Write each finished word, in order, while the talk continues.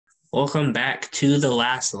Welcome back to the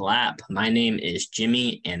last lap. My name is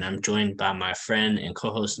Jimmy, and I'm joined by my friend and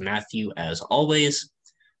co-host Matthew. As always,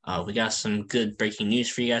 we got some good breaking news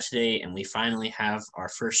for you guys today, and we finally have our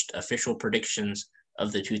first official predictions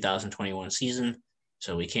of the 2021 season.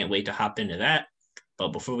 So we can't wait to hop into that.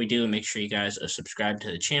 But before we do, make sure you guys are subscribed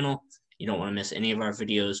to the channel. You don't want to miss any of our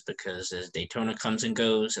videos because as Daytona comes and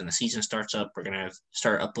goes and the season starts up, we're going to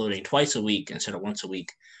start uploading twice a week instead of once a week.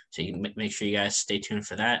 So you can make sure you guys stay tuned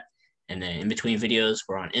for that. And then in between videos,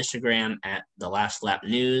 we're on Instagram at The Last Lap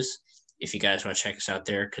News. If you guys want to check us out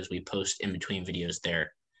there, because we post in between videos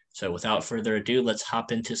there. So without further ado, let's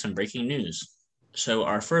hop into some breaking news. So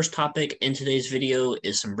our first topic in today's video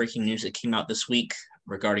is some breaking news that came out this week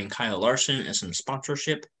regarding Kyle Larson and some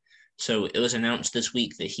sponsorship. So it was announced this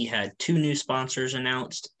week that he had two new sponsors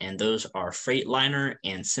announced, and those are Freightliner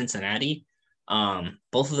and Cincinnati.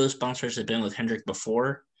 Both of those sponsors have been with Hendrick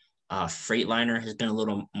before. Freightliner has been a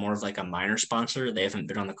little more of like a minor sponsor. They haven't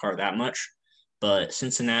been on the car that much, but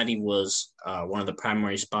Cincinnati was one of the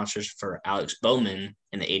primary sponsors for Alex Bowman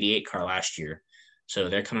in the 88 car last year. So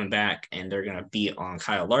they're coming back and they're going to be on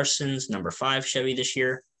Kyle Larson's number 5 Chevy this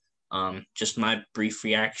year. Just my brief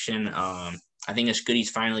reaction. I think it's good he's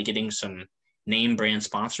finally getting some name brand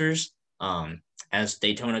sponsors. As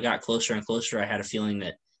Daytona got closer and closer, I had a feeling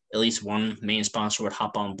that at least one main sponsor would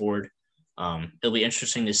hop on board. It'll be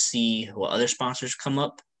interesting to see what other sponsors come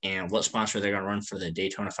up and what sponsor they're going to run for the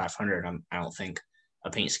Daytona 500. I don't think a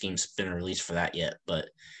paint scheme's been released for that yet, but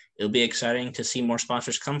it'll be exciting to see more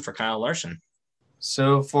sponsors come for Kyle Larson.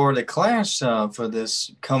 So for the Clash for this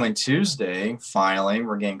coming Tuesday, finally,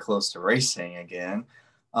 we're getting close to racing again.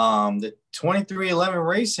 The 2311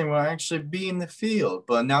 Racing will actually be in the field,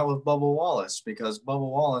 but not with Bubba Wallace because Bubba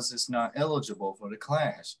Wallace is not eligible for the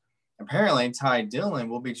Clash. Apparently, Ty Dillon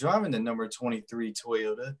will be driving the number 23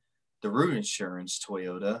 Toyota, the Root Insurance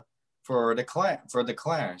Toyota, for the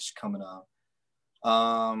Clash coming up.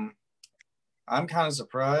 I'm kind of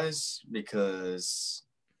surprised because,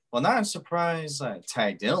 well, not surprised like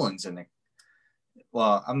Ty Dillon's in the.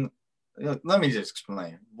 Well, let me just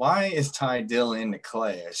explain. Why is Ty Dillon in the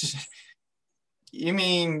Clash? You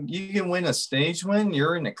mean you can win a stage win?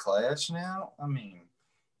 You're in the Clash now? I mean,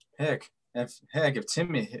 heck. If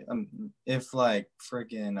Timmy, if like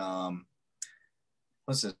freaking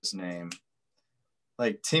what's his name?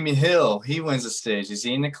 Like Timmy Hill, he wins the stage. Is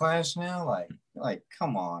he in the Clash now? Like,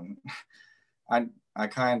 come on. I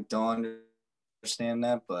kind of don't understand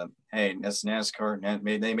that, but hey, that's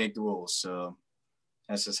NASCAR. They make the rules, so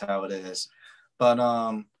that's just how it is.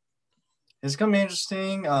 But it's gonna be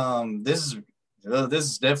interesting. This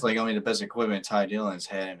is definitely gonna be the best equipment Ty Dillon's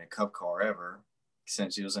had in a Cup car ever,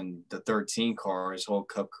 since he was in the 13 car his whole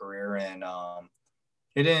Cup career, and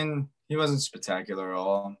he wasn't spectacular at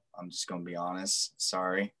all. I'm just gonna be honest.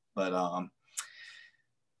 Sorry, but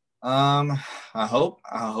I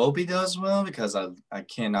hope he does well because I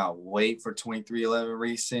cannot wait for 2311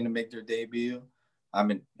 Racing to make their debut.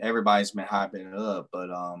 Everybody's been hyping it up, but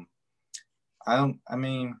I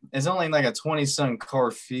mean it's only like a 20-some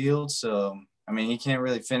car field, so I mean he can't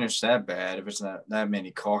really finish that bad if it's not that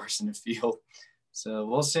many cars in the field. So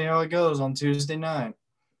we'll see how it goes on Tuesday night.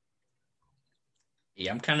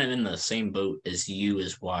 Yeah, I'm kind of in the same boat as you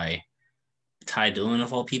as why Ty Dillon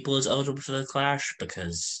of all people is eligible for the Clash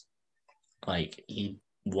because like he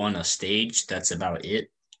won a stage. That's about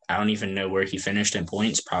it. I don't even know where he finished in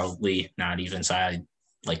points. Probably not even inside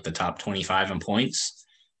like the top 25 in points.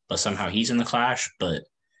 But somehow he's in the Clash. But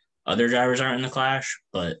other drivers aren't in the Clash.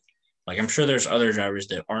 But like I'm sure there's other drivers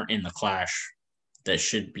that aren't in the Clash that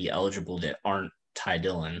should be eligible that aren't Ty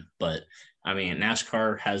Dillon. But I mean,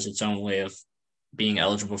 NASCAR has its own way of being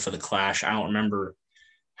eligible for the Clash. I don't remember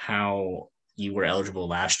how you were eligible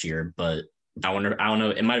last year, but I don't know.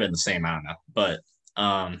 It might have been the same. I don't know. But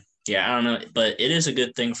yeah, I don't know. But it is a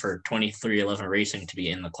good thing for 2311 Racing to be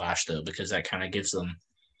in the Clash, though, because that kind of gives them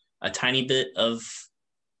a tiny bit of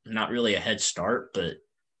not really a head start, but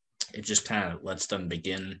it just kind of lets them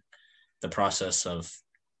begin the process of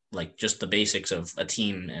like just the basics of a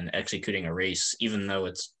team and executing a race, even though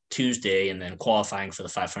it's Tuesday and then qualifying for the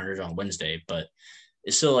 500 on Wednesday. But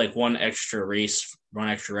it's still like one extra race, one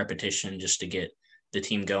extra repetition just to get the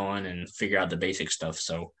team going and figure out the basic stuff.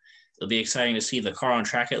 So it'll be exciting to see the car on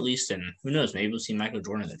track at least. And who knows, maybe we'll see Michael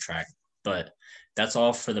Jordan at the track. But that's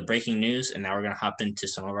all for the breaking news. And now we're going to hop into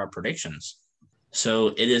some of our predictions. So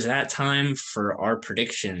it is that time for our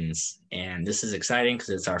predictions. And this is exciting because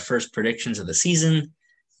it's our first predictions of the season.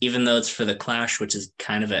 Even though it's for the Clash, which is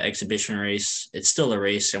kind of an exhibition race, it's still a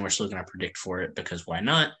race, and we're still going to predict for it because why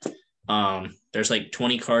not? There's like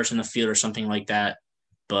 20 cars in the field or something like that.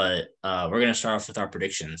 But we're going to start off with our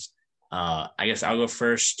predictions. I guess I'll go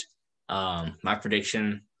first. My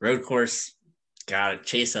prediction: road course. Got it.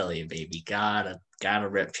 Chase Elliott, baby. Gotta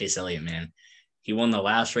rep Chase Elliott, man. He won the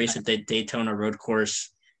last race at the Daytona road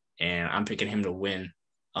course, and I'm picking him to win.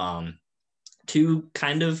 Two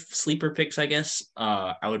kind of sleeper picks, I guess.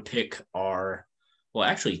 I would pick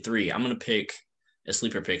actually three. I'm gonna pick as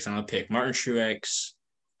sleeper picks. I'm gonna pick Martin Truex,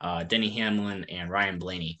 Denny Hamlin, and Ryan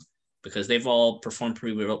Blaney because they've all performed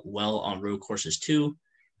pretty well on road courses too.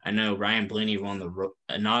 I know Ryan Blaney won the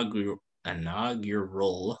inaugural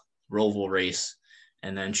Roval race,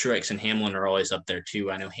 and then Truex and Hamlin are always up there too.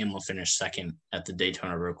 I know Hamlin finished second at the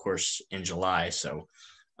Daytona road course in July, so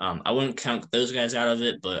I wouldn't count those guys out of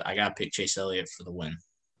it, but I got to pick Chase Elliott for the win.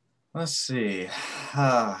 Let's see.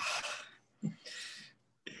 I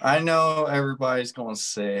know everybody's going to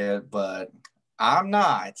say it, but I'm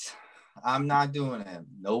not. I'm not doing it.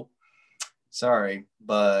 Nope. Sorry,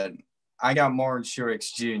 but I got Martin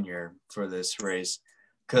Truex Jr. for this race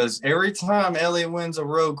because every time Elliott wins a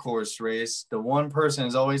road course race, the one person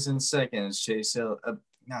is always in second is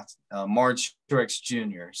Martin Truex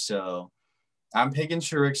Jr. So I'm picking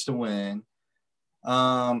Truex to win.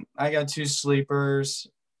 I got two sleepers.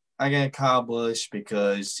 I got Kyle Busch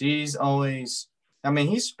because he's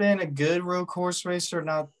been a good road course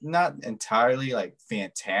racer, not entirely like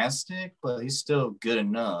fantastic, but he's still good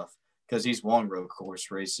enough because he's won road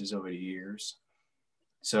course races over the years.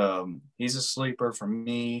 So he's a sleeper for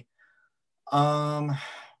me.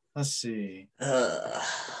 Let's see.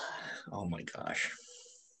 Oh my gosh.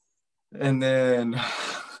 And then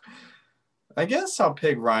I guess I'll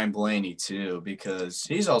pick Ryan Blaney too because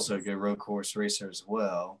he's also a good road course racer as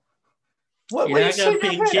well. You're not gonna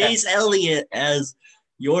pick Chase Elliott as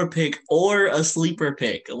your pick or a sleeper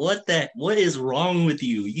pick. What is wrong with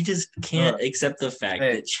you? You just can't accept the fact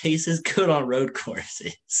that Chase is good on road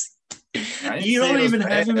courses. You don't even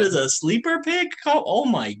have him as a sleeper pick? Oh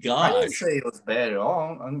my gosh. I didn't say it was bad at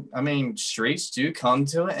all. I mean, streaks do come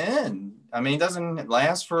to an end. I mean, it doesn't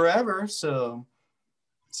last forever, so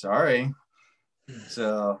sorry.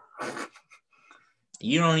 So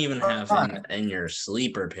you don't even have him in your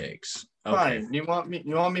sleeper picks. Okay. Fine. You want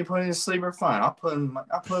me putting in a sleeper? Fine. I'll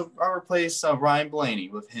replace Ryan Blaney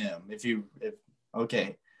with him.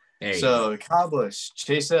 Okay. So Kyle Busch,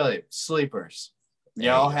 Chase Elliott, sleepers.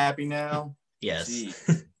 Y'all happy now?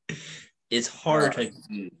 Yes. It's hard to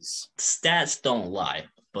stats don't lie,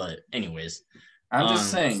 but anyways. I'm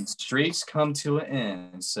just saying streaks come to an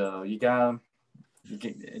end, so you gotta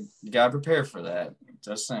prepare for that.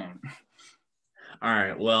 Just saying. All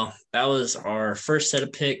right, well, that was our first set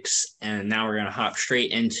of picks, and now we're going to hop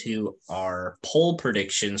straight into our poll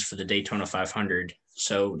predictions for the Daytona 500.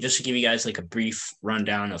 So just to give you guys like a brief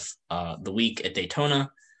rundown of the week at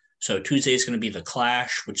Daytona. So Tuesday is going to be the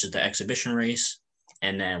Clash, which is the exhibition race,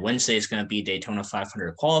 and then Wednesday is going to be Daytona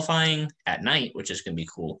 500 qualifying at night, which is going to be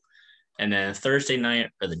cool. And then Thursday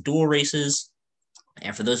night are the dual races.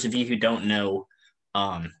 And for those of you who don't know,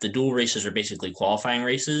 the dual races are basically qualifying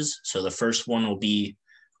races. So the first one will be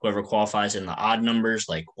whoever qualifies in the odd numbers,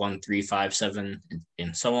 like 1, 3, 5, 7,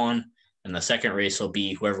 and so on. And the second race will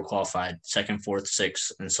be whoever qualified second, fourth,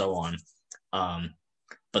 sixth, and so on.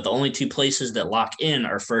 But the only two places that lock in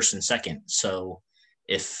are first and second. So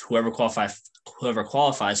if whoever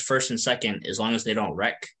qualifies first and second, as long as they don't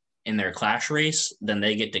wreck in their Clash race, then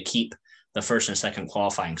they get to keep the first and second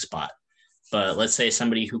qualifying spot. But let's say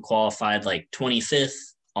somebody who qualified like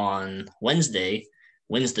 25th on Wednesday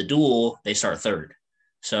wins the duel, they start third.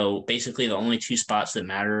 So basically the only two spots that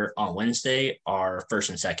matter on Wednesday are first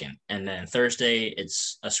and second. And then Thursday,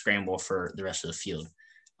 it's a scramble for the rest of the field.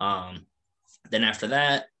 Then after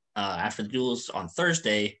that, after the duels on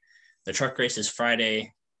Thursday, the truck race is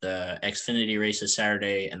Friday, the Xfinity race is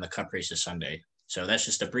Saturday, and the Cup race is Sunday. So that's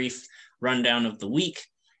just a brief rundown of the week.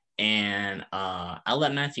 And I'll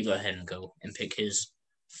let Matthew go ahead and go and pick his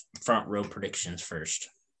front row predictions first.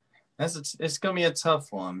 It's going to be a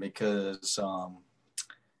tough one because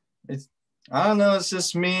I don't know, it's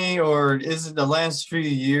just me, or is it the last few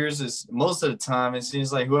years? Most of the time it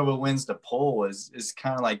seems like whoever wins the poll is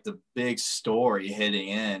kind of like the big story heading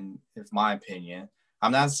in my opinion.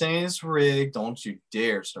 I'm not saying it's rigged. Don't you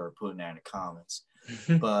dare start putting that in the comments.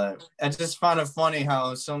 But I just find it funny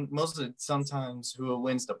how sometimes who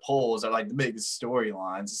wins the polls are like the biggest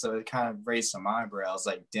storylines. So it kind of raised some eyebrows,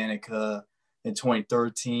 like Danica in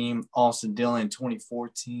 2013, Austin Dillon in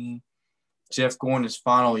 2014, Jeff Gordon's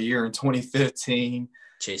final year in 2015,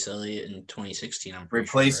 Chase Elliott in 2016. I'm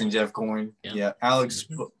replacing sure, right? Jeff Gordon. Yeah, Alex.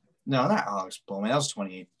 Mm-hmm. No, not Alex Bowman. That was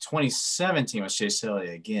 2017 was Chase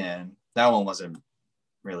Elliott again. That one wasn't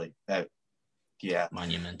really that. Yeah.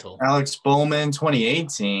 monumental. Alex Bowman,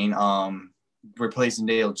 2018, replacing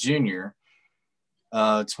Dale Jr.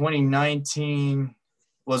 2019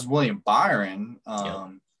 was William Byron. Yep.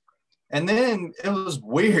 And then it was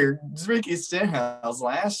weird. Ricky Stenhouse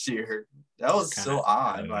last year. That was Kind of so out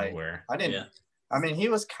odd. of Like nowhere. I didn't. Yeah. I mean, he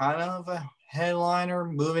was kind of a headliner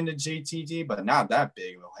moving to GTD, but not that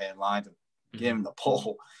big of a headline to give him the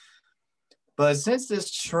pole. But since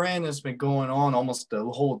this trend has been going on almost the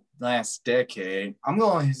whole last decade, I'm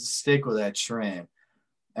going to stick with that trend.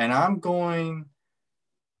 And I'm going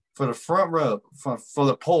for the front row, for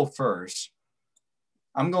the pole first.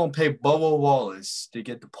 I'm going to pay Bubba Wallace to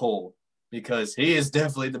get the pole because he is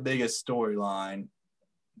definitely the biggest storyline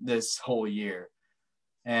this whole year.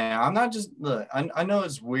 And I'm not just, look, I know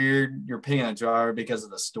it's weird you're picking a driver because of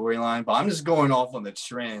the storyline, but I'm just going off on the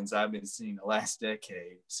trends I've been seeing the last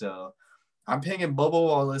decade. So I'm picking Bubba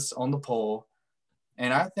Wallace on the pole.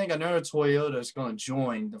 And I think another Toyota is going to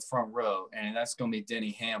join the front row, and that's going to be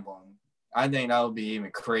Denny Hamlin. I think that would be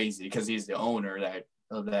even crazy because he's the owner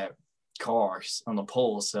of that car on the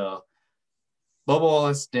pole. So Bubba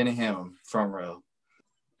Wallace, Denny Hamlin, front row.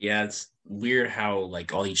 Yeah, it's weird how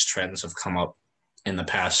like all these trends have come up in the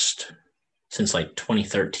past since like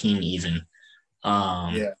 2013 even.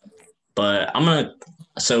 Yeah. But I'm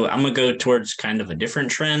gonna go towards kind of a different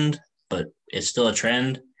trend, but it's still a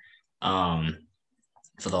trend. Um,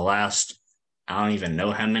 for the last I don't even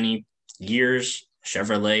know how many years,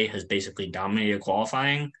 Chevrolet has basically dominated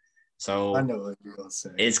qualifying. I So know what you're going to say.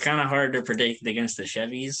 it's kind of hard to predict against the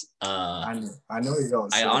Chevys. I know you're going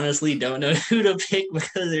to I say. honestly don't know who to pick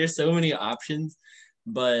because there's so many options.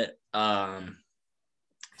 But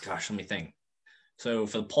gosh, let me think. So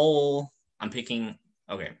for the pole, I'm picking.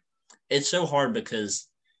 Okay, it's so hard because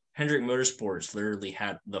Hendrick Motorsports literally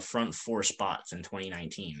had the front four spots in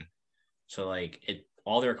 2019. So like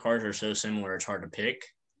all their cars are so similar, it's hard to pick.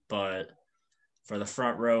 But for the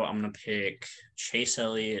front row, I'm gonna pick Chase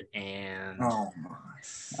Elliott and Oh my!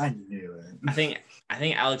 I knew it. I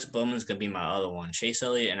think Alex Bowman's gonna be my other one. Chase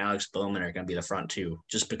Elliott and Alex Bowman are gonna be the front two,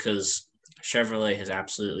 just because Chevrolet has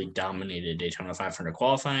absolutely dominated Daytona 500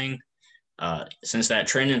 qualifying. Since that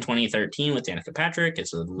trend in 2013 with Danica Patrick,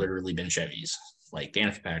 it's literally been Chevys like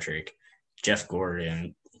Danica Patrick, Jeff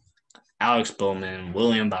Gordon, Alex Bowman,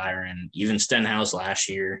 William Byron, even Stenhouse last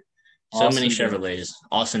year. So many Austin Dillon. Chevrolets,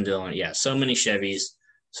 Austin Dillon, yeah, so many Chevys.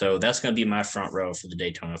 So that's going to be my front row for the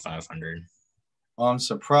Daytona 500. Well, I'm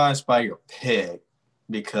surprised by your pick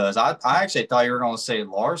because I actually thought you were going to say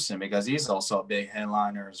Larson because he's also a big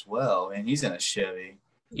headliner as well, and he's in a Chevy.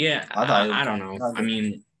 Yeah, I thought, I don't know. I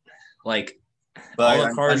mean, like all but the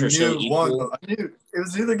I cars are so knew one. equal. I knew it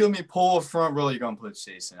was either going to be pull or front row. You're going to put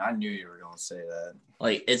Jason. I knew you were going to say that.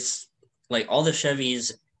 Like it's like all the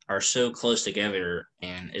Chevys are so close together,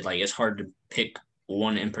 and it's hard to pick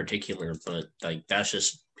one in particular. But like that's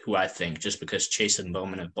just who I think, just because Chase and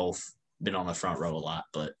Bowman have both been on the front row a lot.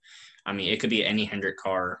 But I mean, it could be any Hendrick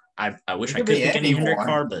car. I wish It I could could be pick any Hendrick anyone.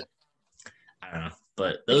 car, but I don't know.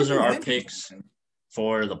 But It those could are be our anyone. picks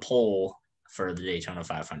for the poll for the Daytona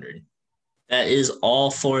 500. That is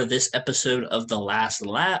all for this episode of The Last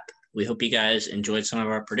Lap. We hope you guys enjoyed some of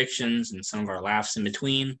our predictions and some of our laughs in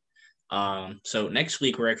between. So next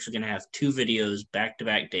week, we're actually going to have two videos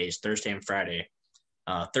back-to-back days, Thursday and Friday.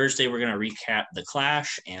 Thursday, we're going to recap the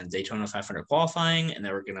Clash and Daytona 500 qualifying, and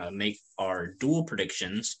then we're going to make our dual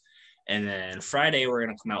predictions. And then Friday, we're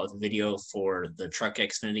going to come out with a video for the Truck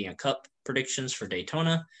Xfinity and Cup predictions for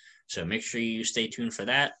Daytona. So make sure you stay tuned for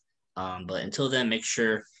that. But until then, make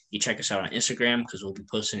sure you check us out on Instagram because we'll be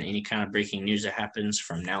posting any kind of breaking news that happens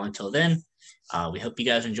from now until then. We hope you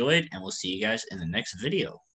guys enjoyed, and we'll see you guys in the next video.